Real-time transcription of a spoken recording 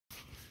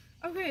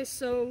Okay,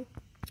 so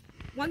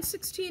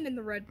 116 in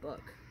the red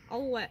book.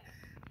 All wet.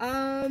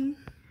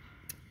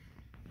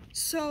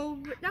 So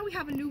now we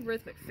have a new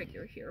rhythmic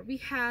figure here. We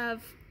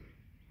have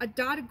a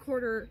dotted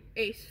quarter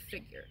eighth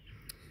figure.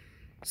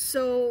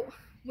 So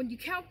when you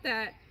count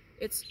that,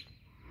 it's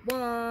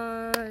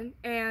 1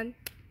 and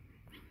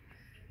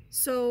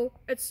so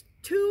it's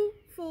 2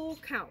 full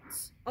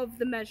counts of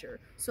the measure.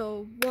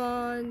 So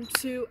 1,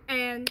 2,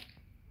 and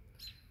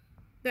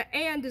the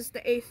and is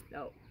the eighth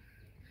note.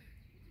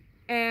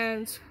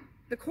 And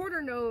the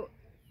quarter note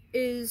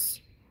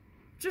is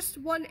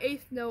just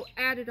 1/8 note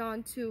added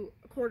on to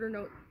a quarter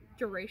note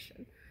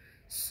duration.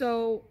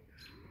 So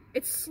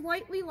it's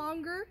slightly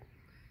longer.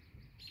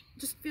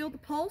 Just feel the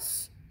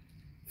pulse,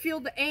 feel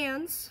the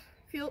ands,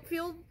 feel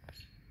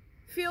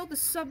the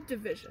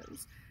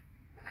subdivisions.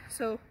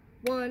 So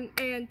 1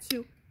 and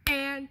 2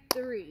 and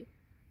 3.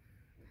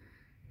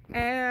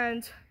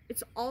 And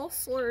it's all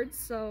slurred,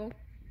 so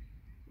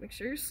make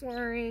sure you're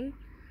slurring.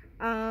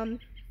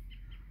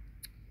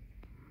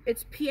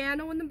 It's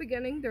piano in the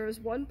beginning. There is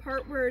one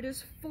part where it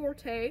is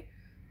forte.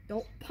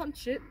 Don't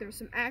punch it. There's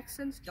some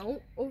accents.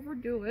 Don't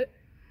overdo it.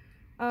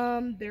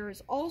 There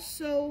is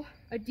also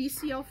a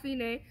DCL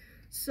fine.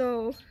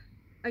 So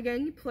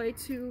again, you play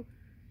to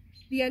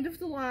the end of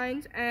the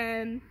lines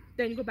and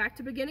then you go back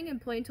to beginning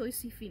and play until you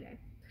see fine.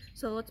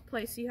 So let's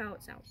play, see how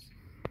it sounds.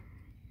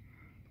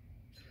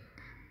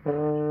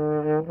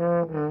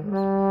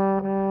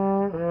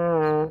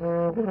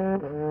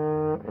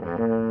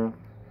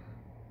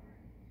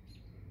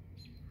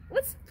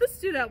 Let's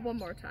do that one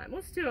more time.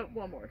 Let's do it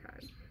one more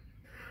time.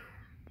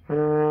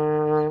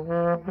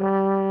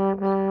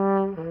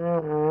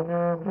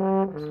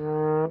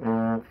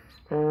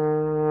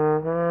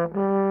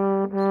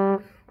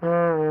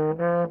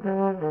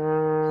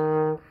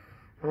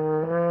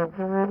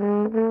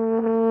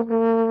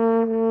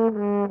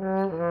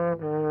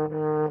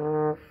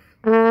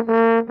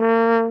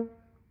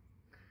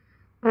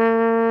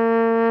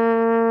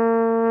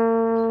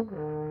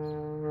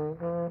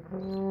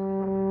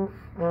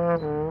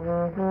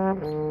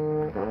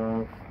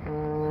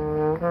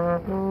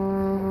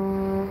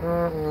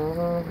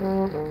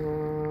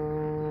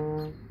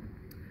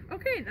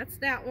 Okay, that's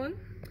that one.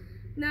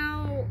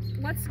 Now,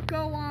 let's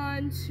go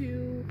on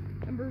to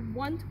number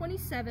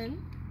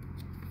 127.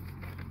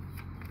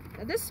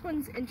 Now, this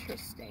one's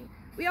interesting.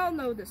 We all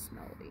know this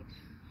melody.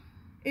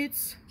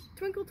 It's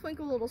Twinkle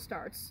Twinkle Little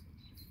Star. It's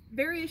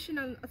variation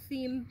on a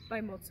theme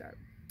by Mozart.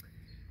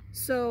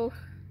 So,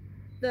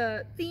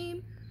 the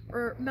theme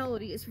or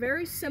melody is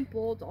very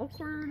simple. It's all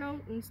quarter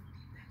note and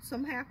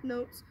some half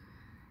notes.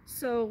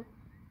 So,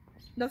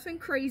 nothing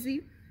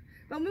crazy.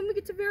 But when we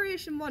get to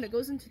variation 1, it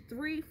goes into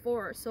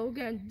 3/4. So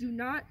again, do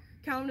not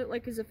count it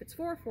like as if it's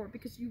 4/4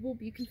 because you will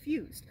be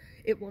confused.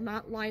 It will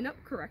not line up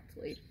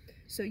correctly.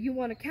 So you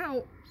want to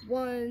count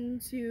 1,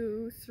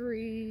 2,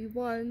 3,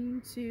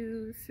 1,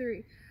 2,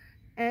 3.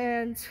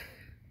 And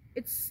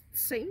it's the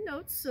same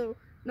notes, so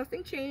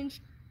nothing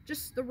changed,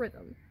 just the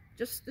rhythm,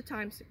 just the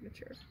time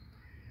signature.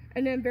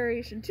 And then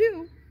variation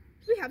 2,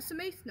 we have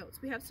some eighth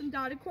notes. We have some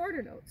dotted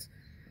quarter notes.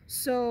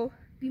 So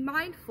be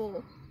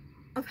mindful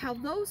of how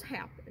those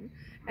happen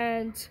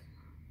and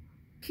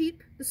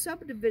keep the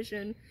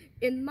subdivision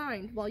in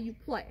mind while you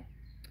play.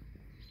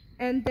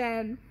 And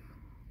then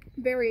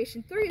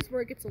variation 3 is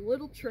where it gets a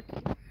little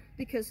tricky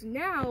because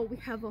now we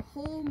have a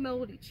whole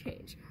melody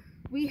change.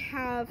 We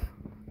have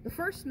the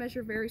first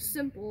measure very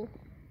simple,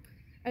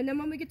 and then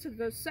when we get to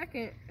the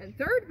second and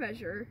third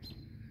measure,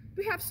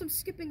 we have some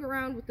skipping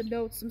around with the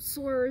notes, some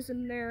slurs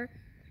in there.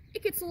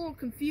 It gets a little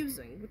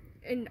confusing,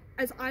 and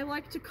as I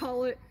like to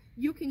call it,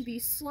 you can be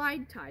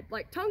slide-tied,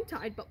 like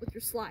tongue-tied, but with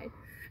your slide.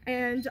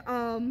 And,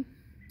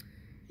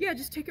 yeah,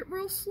 just take it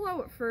real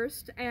slow at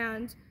first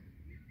and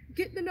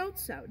get the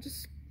notes out.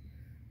 Just,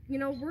 you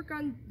know, work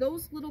on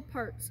those little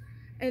parts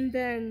and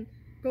then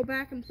go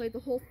back and play the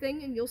whole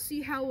thing and you'll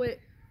see how it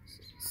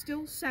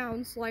still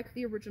sounds like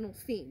the original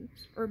theme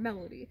or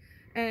melody.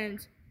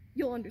 And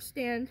you'll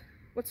understand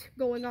what's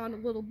going on a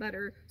little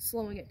better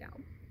slowing it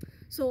down.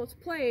 So let's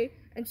play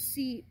and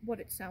see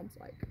what it sounds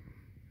like.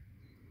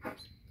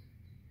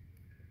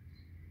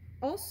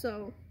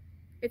 Also,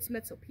 it's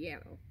mezzo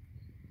piano,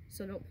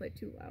 so don't play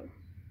too loud.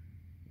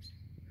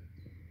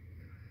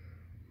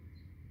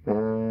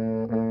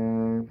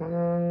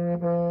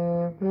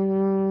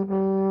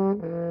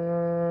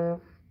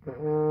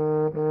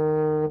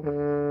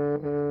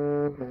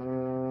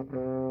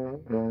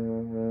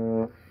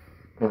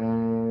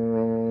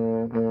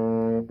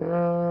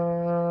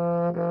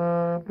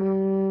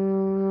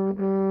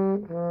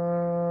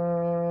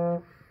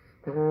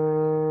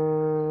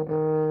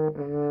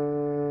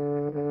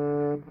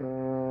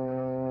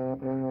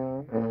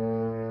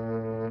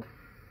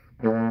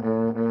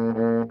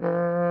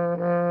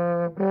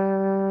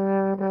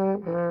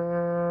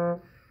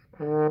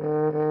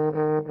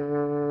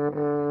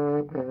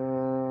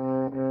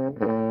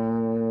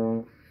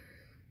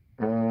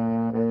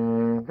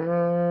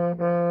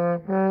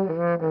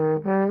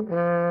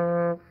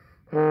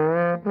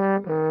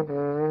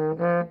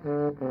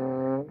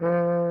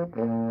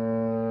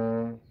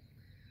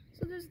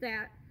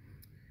 that.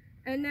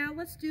 And now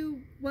let's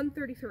do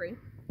 133.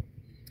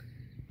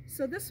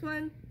 So this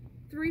one,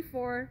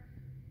 3/4,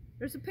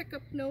 there's a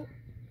pickup note.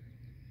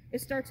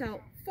 It starts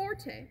out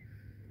forte.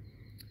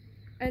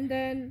 And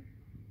then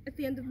at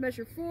the end of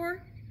measure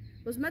 4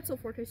 was mezzo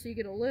forte, so you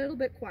get a little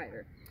bit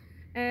quieter.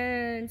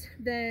 And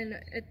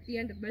then at the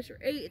end of measure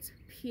 8, it's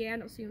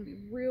piano, so you're gonna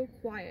be real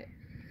quiet.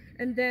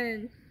 And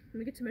then when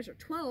we get to measure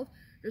 12,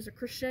 there's a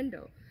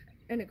crescendo,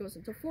 and it goes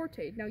into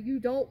forte. Now you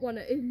don't want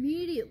to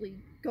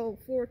immediately go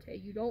forte.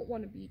 You don't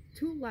want to be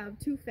too loud,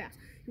 too fast.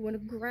 You want to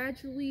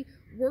gradually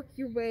work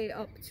your way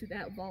up to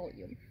that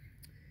volume.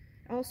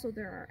 Also,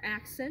 there are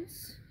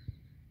accents.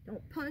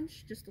 Don't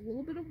punch, just a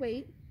little bit of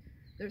weight.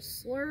 There's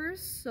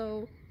slurs,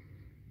 so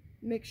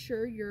make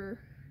sure you're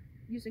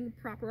using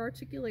proper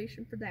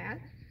articulation for that.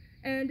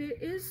 And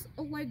it is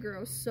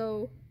allegro,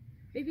 so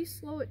maybe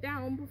slow it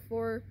down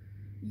before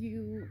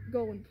you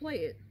go and play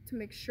it to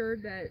make sure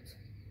that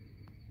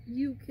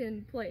you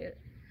can play it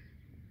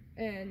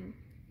and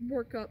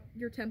work up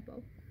your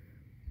tempo.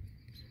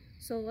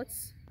 So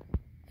let's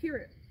hear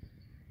it.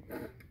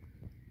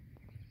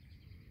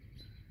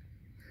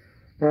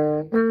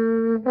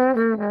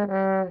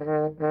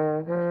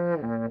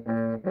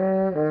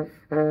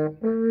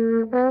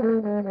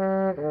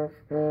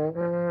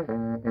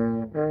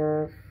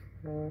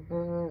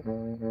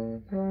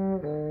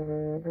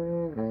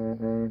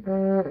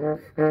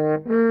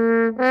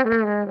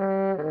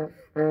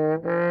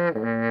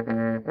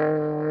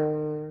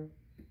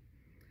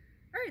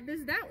 Alright,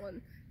 there's that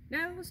one.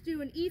 Now let's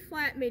do an E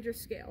flat major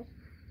scale.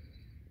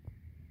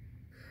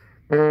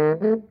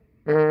 And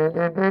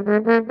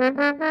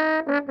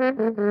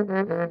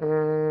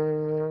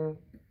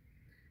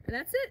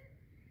that's it.